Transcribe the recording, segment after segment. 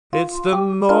It's the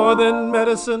More Than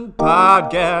Medicine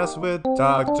podcast with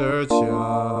Dr.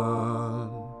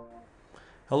 Chun.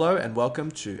 Hello and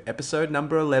welcome to episode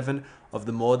number 11 of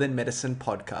the More Than Medicine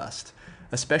podcast,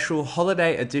 a special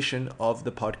holiday edition of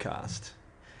the podcast.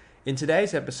 In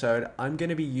today's episode, I'm going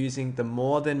to be using the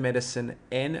More Than Medicine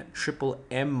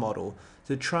NMMM model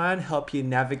to try and help you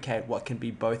navigate what can be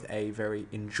both a very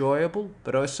enjoyable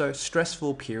but also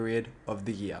stressful period of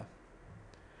the year.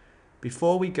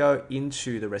 Before we go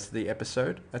into the rest of the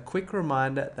episode, a quick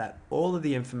reminder that all of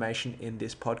the information in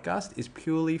this podcast is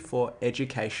purely for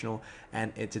educational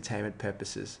and entertainment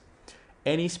purposes.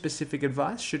 Any specific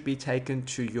advice should be taken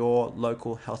to your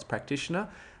local health practitioner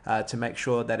to make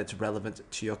sure that it's relevant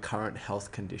to your current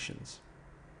health conditions.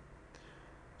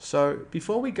 So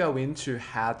before we go into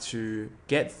how to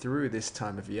get through this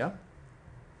time of year,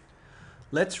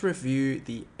 let's review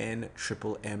the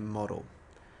NMMM model.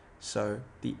 So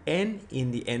the N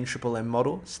in the NMMM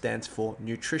model stands for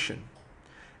nutrition.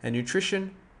 And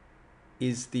nutrition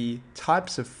is the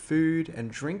types of food and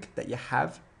drink that you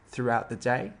have throughout the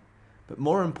day, but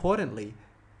more importantly,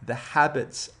 the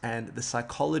habits and the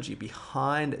psychology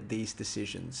behind these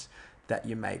decisions that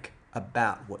you make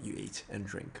about what you eat and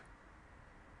drink.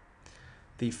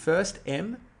 The first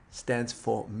M stands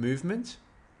for movement,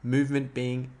 movement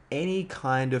being any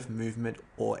kind of movement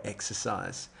or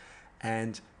exercise.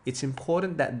 And it's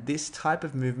important that this type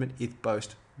of movement is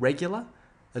both regular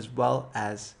as well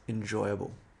as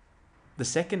enjoyable. The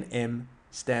second M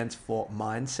stands for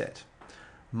mindset.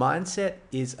 Mindset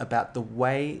is about the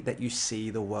way that you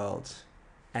see the world.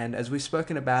 And as we've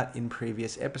spoken about in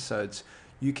previous episodes,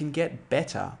 you can get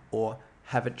better or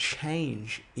have a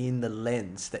change in the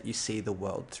lens that you see the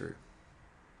world through.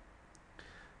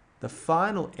 The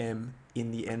final M in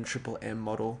the NMMM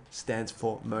model stands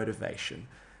for motivation.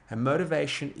 And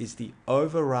motivation is the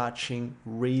overarching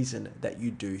reason that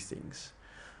you do things.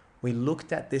 We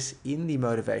looked at this in the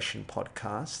motivation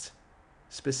podcast,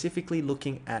 specifically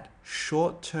looking at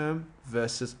short-term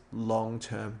versus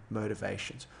long-term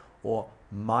motivations, or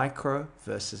micro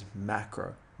versus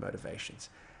macro motivations.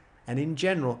 And in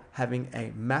general, having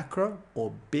a macro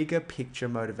or bigger picture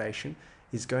motivation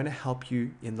is going to help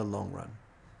you in the long run.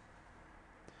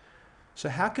 So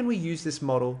how can we use this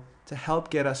model to help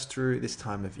get us through this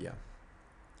time of year?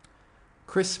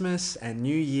 Christmas and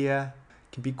New Year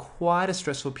can be quite a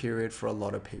stressful period for a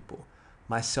lot of people,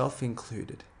 myself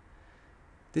included.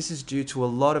 This is due to a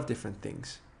lot of different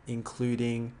things,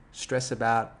 including stress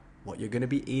about what you're going to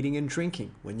be eating and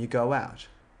drinking when you go out,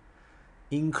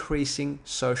 increasing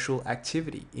social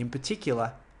activity, in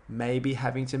particular, maybe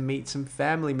having to meet some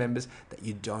family members that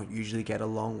you don't usually get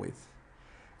along with,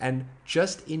 and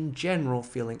just in general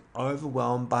feeling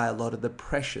overwhelmed by a lot of the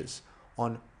pressures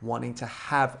on wanting to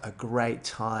have a great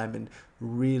time and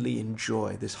really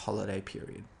enjoy this holiday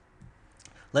period.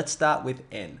 Let's start with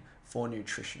N for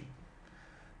nutrition.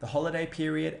 The holiday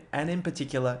period, and in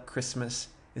particular Christmas,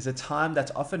 is a time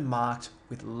that's often marked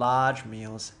with large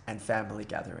meals and family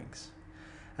gatherings.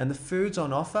 And the foods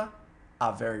on offer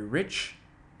are very rich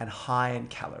and high in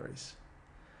calories.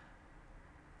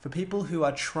 For people who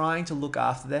are trying to look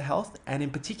after their health, and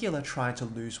in particular trying to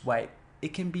lose weight,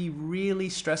 it can be really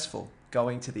stressful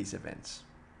going to these events.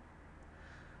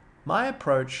 My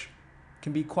approach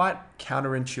can be quite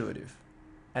counterintuitive,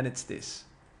 and it's this.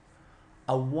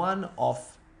 A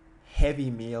one-off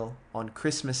heavy meal on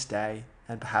Christmas Day,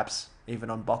 and perhaps even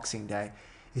on Boxing Day,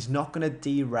 is not going to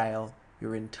derail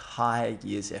your entire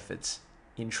year's efforts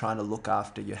in trying to look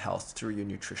after your health through your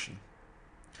nutrition.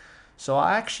 So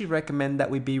I actually recommend that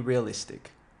we be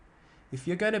realistic. If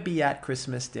you're going to be at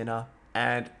Christmas dinner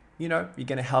and, you're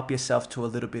going to help yourself to a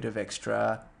little bit of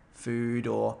extra food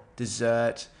or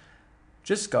dessert,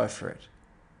 just go for it.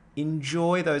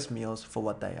 Enjoy those meals for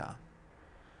what they are.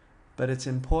 But it's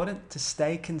important to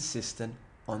stay consistent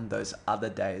on those other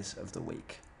days of the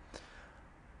week.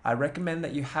 I recommend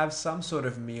that you have some sort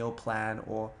of meal plan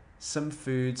or some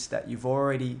foods that you've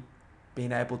already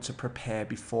been able to prepare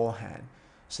beforehand,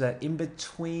 so that in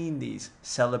between these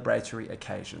celebratory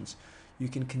occasions, you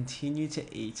can continue to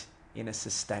eat in a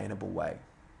sustainable way.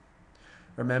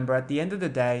 Remember, at the end of the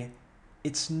day,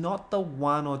 it's not the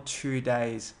 1 or 2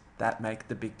 days that make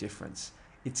the big difference.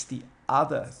 It's the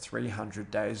other 300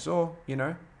 days or,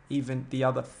 even the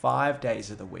other 5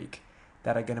 days of the week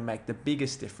that are going to make the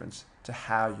biggest difference to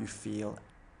how you feel.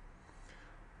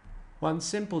 One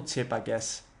simple tip, I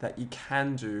guess, that you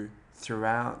can do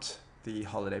throughout the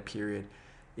holiday period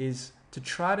is to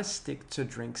try to stick to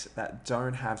drinks that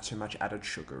don't have too much added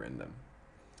sugar in them.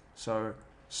 So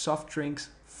soft drinks,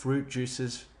 fruit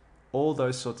juices, all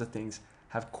those sorts of things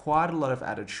have quite a lot of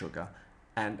added sugar,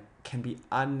 and can be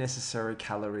unnecessary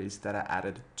calories that are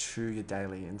added to your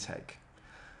daily intake.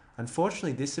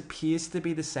 Unfortunately, this appears to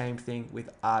be the same thing with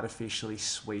artificially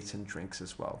sweetened drinks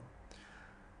as well.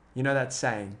 You know that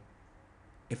saying,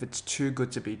 if it's too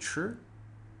good to be true,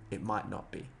 it might not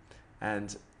be.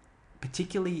 And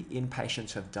particularly in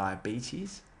patients who have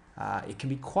diabetes, it can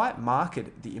be quite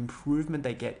marked, the improvement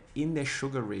they get in their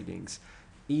sugar readings,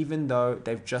 even though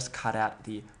they've just cut out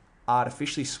the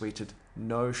artificially sweetened,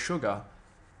 no sugar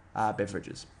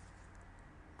beverages.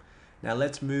 Now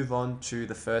let's move on to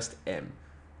the first M,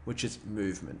 which is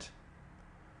movement.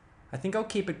 I think I'll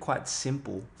keep it quite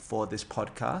simple for this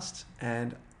podcast,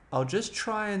 and I'll just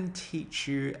try and teach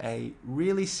you a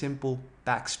really simple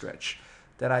back stretch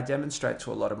that I demonstrate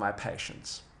to a lot of my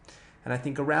patients. And I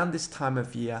think around this time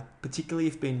of year, particularly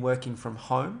if you've been working from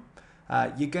home,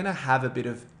 you're going to have a bit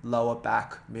of lower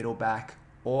back, middle back,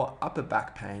 or upper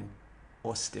back pain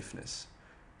or stiffness.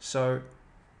 So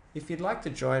if you'd like to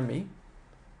join me,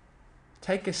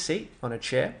 take a seat on a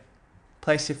chair,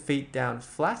 place your feet down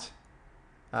flat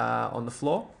on the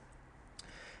floor,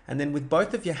 and then with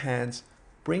both of your hands,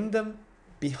 bring them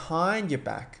behind your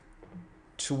back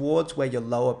towards where your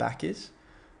lower back is,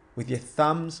 with your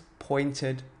thumbs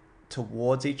pointed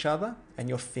towards each other and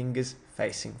your fingers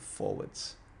facing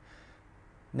forwards.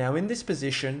 Now in this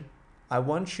position, I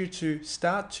want you to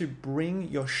start to bring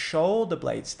your shoulder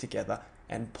blades together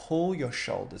and pull your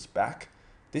shoulders back.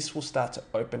 This will start to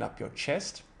open up your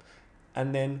chest.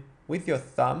 And then with your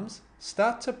thumbs,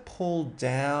 start to pull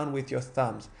down with your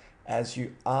thumbs as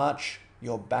you arch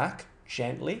your back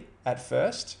gently at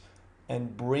first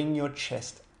and bring your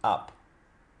chest up.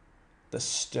 The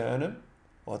sternum,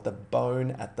 or the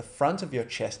bone at the front of your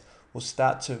chest, will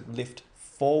start to lift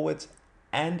forwards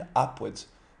and upwards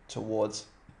towards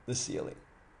the ceiling.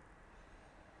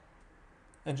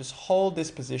 And just hold this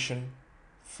position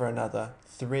for another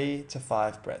 3 to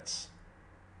 5 breaths.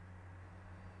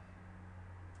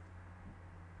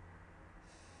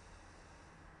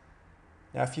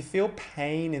 Now, if you feel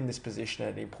pain in this position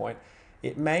at any point,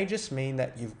 it may just mean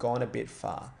that you've gone a bit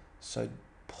far. So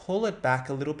pull it back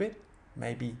a little bit.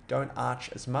 Maybe don't arch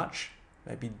as much.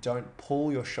 Maybe don't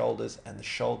pull your shoulders and the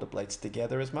shoulder blades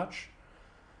together as much.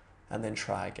 And then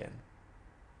try again.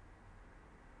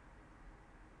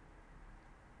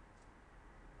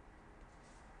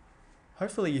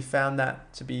 Hopefully you found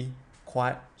that to be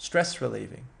quite stress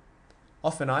relieving.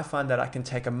 Often I find that I can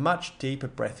take a much deeper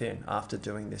breath in after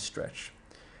doing this stretch.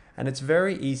 And it's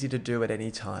very easy to do at any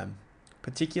time,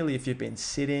 particularly if you've been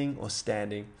sitting or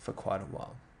standing for quite a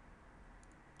while.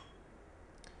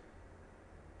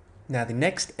 Now the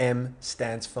next M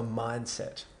stands for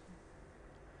mindset.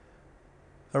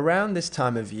 Around this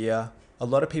time of year, a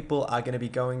lot of people are going to be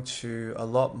going to a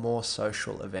lot more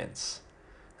social events.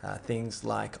 Things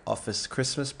like office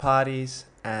Christmas parties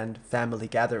and family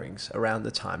gatherings around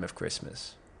the time of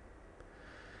Christmas.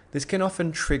 This can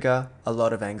often trigger a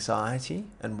lot of anxiety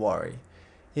and worry,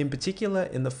 in particular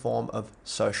in the form of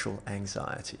social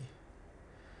anxiety.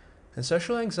 And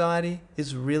social anxiety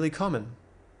is really common.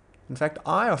 In fact,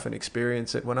 I often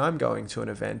experience it when I'm going to an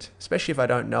event, especially if I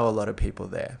don't know a lot of people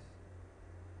there.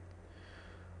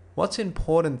 What's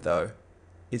important though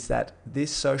is that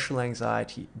this social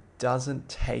anxiety doesn't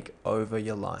take over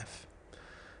your life,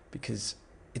 because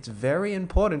it's very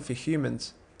important for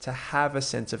humans to have a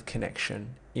sense of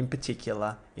connection, in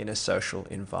particular in a social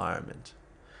environment.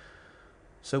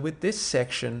 So with this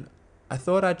section, I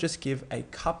thought I'd just give a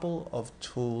couple of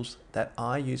tools that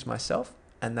I use myself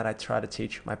and that I try to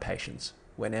teach my patients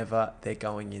whenever they're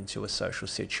going into a social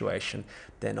situation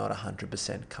they're not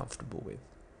 100% comfortable with.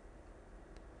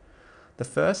 The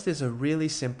first is a really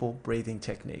simple breathing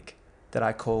technique that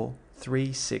I call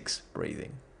 3-6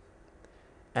 breathing.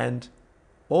 And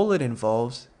all it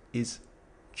involves is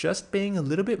just being a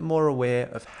little bit more aware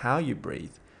of how you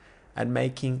breathe and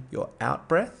making your out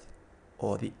breath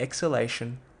or the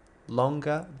exhalation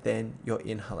longer than your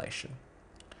inhalation.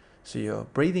 So you're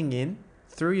breathing in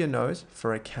through your nose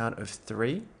for a count of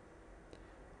 3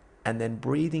 and then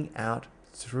breathing out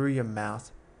through your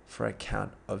mouth for a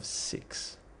count of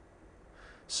 6.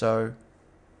 So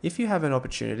if you have an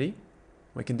opportunity,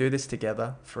 we can do this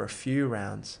together for a few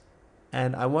rounds,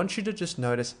 and I want you to just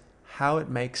notice how it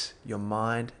makes your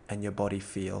mind and your body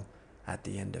feel at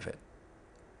the end of it.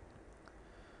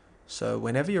 So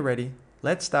whenever you're ready,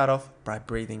 let's start off by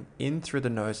breathing in through the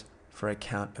nose for a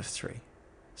count of 3.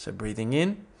 So breathing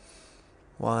in,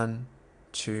 1,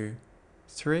 2,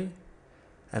 3,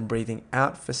 and breathing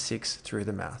out for 6 through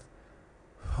the mouth.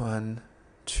 1,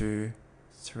 2,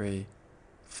 3,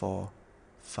 4,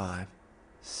 5,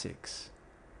 6.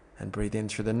 And breathe in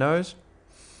through the nose.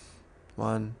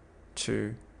 1,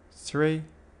 2, 3,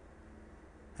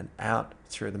 and out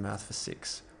through the mouth for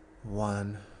 6.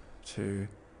 1, 2,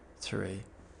 3,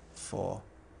 4,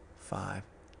 5,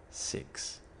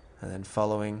 6. And then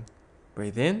following,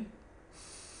 breathe in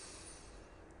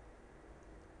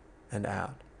and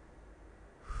out.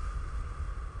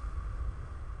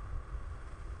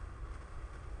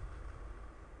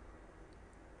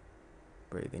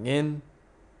 Breathing in,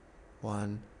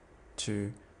 1,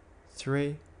 2,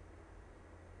 3,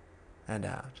 and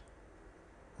out.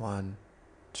 1,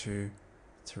 2,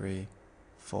 3,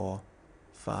 4,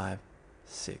 5,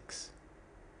 6.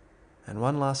 And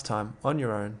one last time on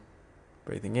your own,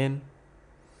 breathing in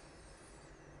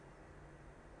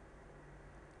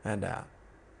and out.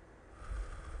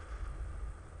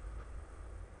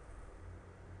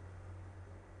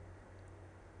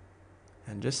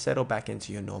 And just settle back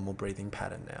into your normal breathing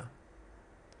pattern now.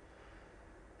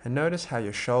 And notice how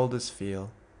your shoulders feel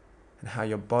and how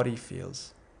your body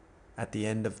feels at the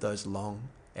end of those long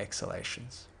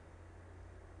exhalations.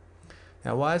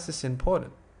 Now, why is this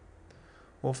important?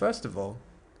 Well, first of all,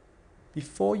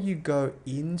 before you go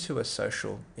into a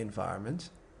social environment,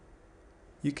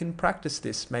 you can practice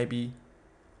this maybe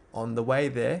on the way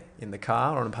there, in the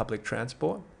car or on public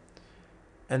transport.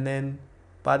 And then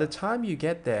by the time you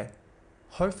get there,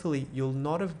 hopefully you'll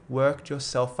not have worked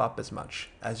yourself up as much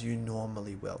as you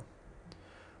normally will.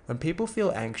 When people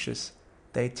feel anxious,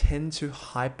 they tend to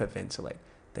hyperventilate.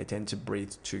 They tend to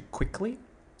breathe too quickly.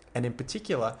 And in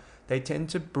particular, they tend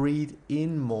to breathe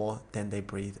in more than they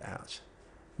breathe out.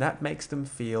 That makes them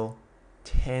feel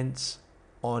tense,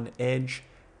 on edge,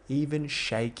 even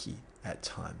shaky at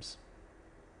times.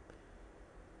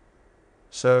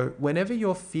 So whenever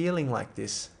you're feeling like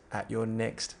this at your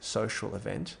next social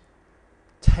event,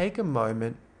 take a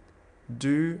moment,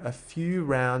 do a few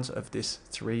rounds of this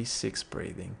 3-6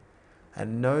 breathing,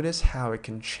 and notice how it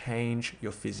can change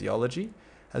your physiology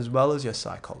as well as your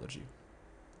psychology.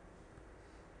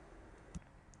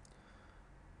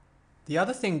 The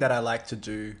other thing that I like to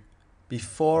do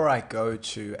before I go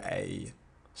to a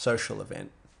social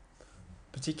event,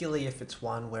 particularly if it's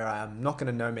one where I'm not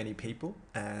going to know many people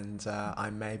and I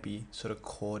may be sort of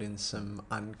caught in some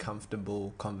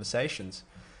uncomfortable conversations,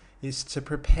 is to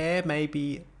prepare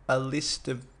maybe a list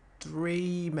of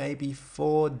 3, maybe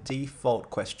 4 default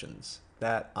questions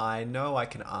that I know I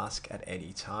can ask at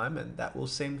any time and that will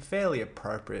seem fairly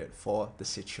appropriate for the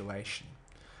situation.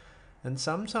 And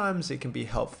sometimes it can be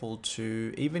helpful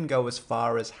to even go as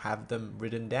far as have them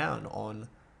written down on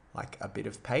like a bit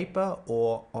of paper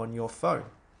or on your phone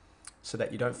so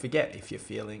that you don't forget if you're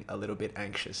feeling a little bit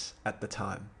anxious at the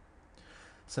time.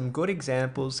 Some good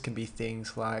examples can be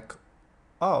things like,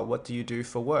 oh, what do you do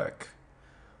for work?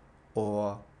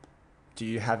 Or do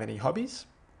you have any hobbies?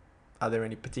 Are there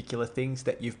any particular things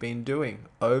that you've been doing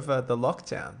over the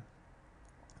lockdown?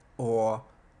 Or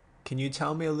can you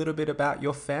tell me a little bit about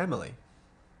your family?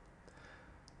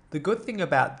 The good thing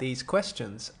about these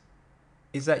questions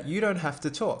is that you don't have to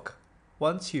talk.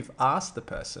 Once you've asked the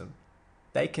person,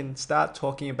 they can start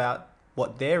talking about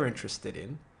what they're interested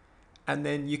in, and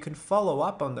then you can follow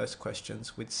up on those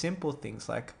questions with simple things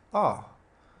like, oh,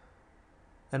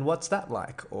 and what's that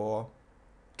like? Or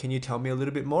can you tell me a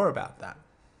little bit more about that?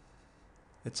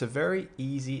 It's a very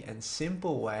easy and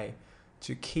simple way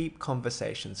to keep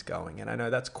conversations going. And I know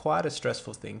that's quite a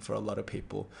stressful thing for a lot of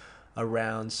people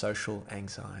around social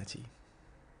anxiety.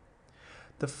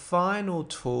 The final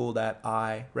tool that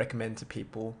I recommend to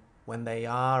people when they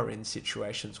are in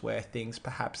situations where things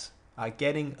perhaps are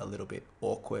getting a little bit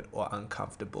awkward or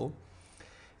uncomfortable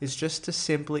is just to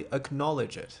simply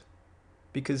acknowledge it,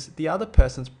 because the other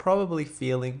person's probably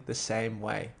feeling the same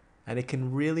way and it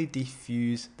can really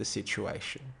diffuse the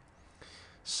situation.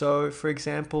 So, for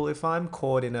example, if I'm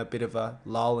caught in a bit of a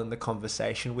lull in the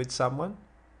conversation with someone,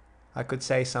 I could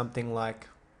say something like,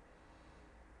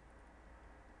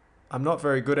 I'm not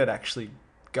very good at actually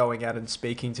going out and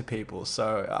speaking to people,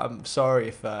 so I'm sorry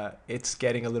if it's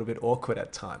getting a little bit awkward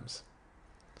at times.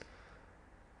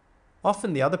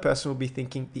 Often the other person will be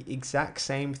thinking the exact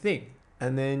same thing,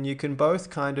 and then you can both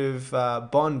kind of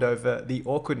bond over the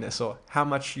awkwardness or how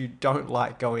much you don't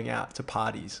like going out to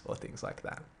parties or things like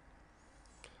that.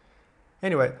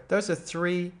 Anyway, those are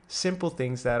 3 simple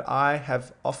things that I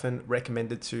have often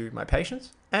recommended to my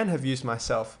patients and have used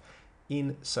myself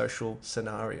in social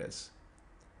scenarios.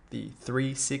 The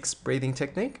 3-6 breathing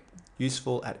technique,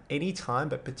 useful at any time,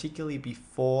 but particularly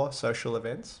before social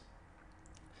events.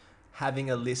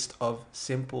 Having a list of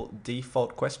simple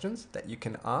default questions that you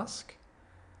can ask,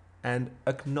 and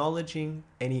acknowledging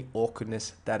any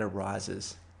awkwardness that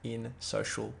arises in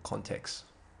social contexts.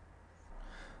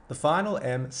 The final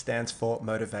M stands for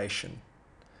motivation.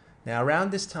 Now,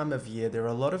 around this time of year, there are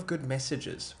a lot of good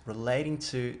messages relating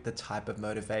to the type of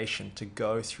motivation to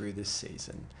go through this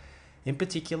season, in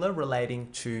particular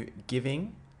relating to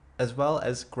giving as well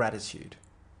as gratitude.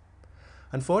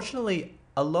 Unfortunately,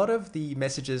 a lot of the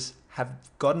messages have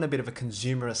gotten a bit of a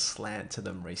consumerist slant to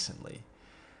them recently,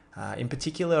 in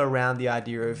particular around the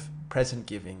idea of present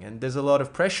giving. And there's a lot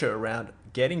of pressure around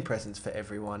getting presents for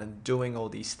everyone and doing all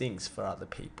these things for other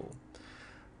people.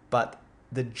 But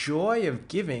the joy of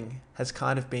giving has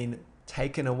kind of been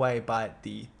taken away by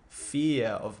the fear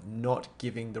of not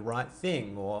giving the right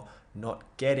thing or not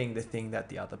getting the thing that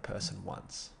the other person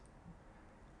wants.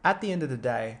 At the end of the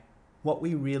day, what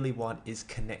we really want is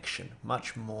connection,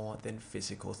 much more than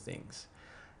physical things.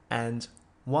 And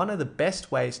one of the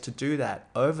best ways to do that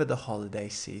over the holiday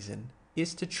season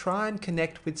is to try and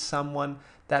connect with someone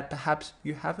that perhaps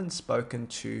you haven't spoken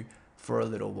to for a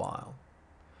little while.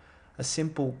 A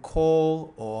simple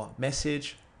call or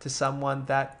message to someone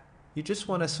that you just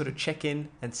want to sort of check in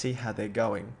and see how they're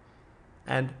going,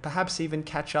 and perhaps even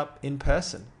catch up in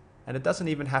person. And it doesn't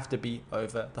even have to be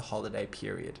over the holiday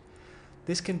period.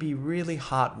 This can be really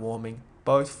heartwarming,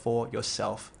 both for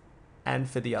yourself and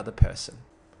for the other person,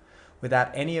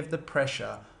 without any of the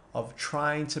pressure of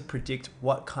trying to predict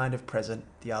what kind of present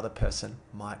the other person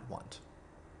might want.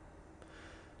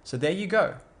 So there you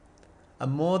go. A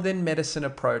more than medicine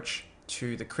approach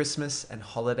to the Christmas and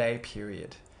holiday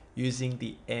period using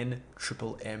the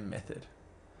NMMM method.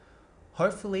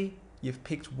 Hopefully, you've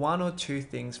picked one or two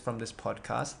things from this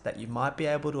podcast that you might be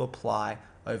able to apply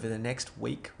over the next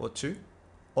week or two,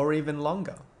 or even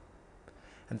longer.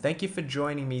 And thank you for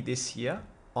joining me this year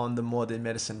on the More Than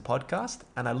Medicine podcast,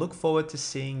 and I look forward to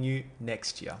seeing you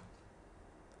next year.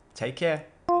 Take care.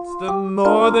 It's the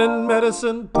More Than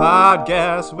Medicine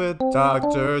podcast with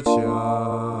Dr.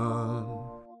 John.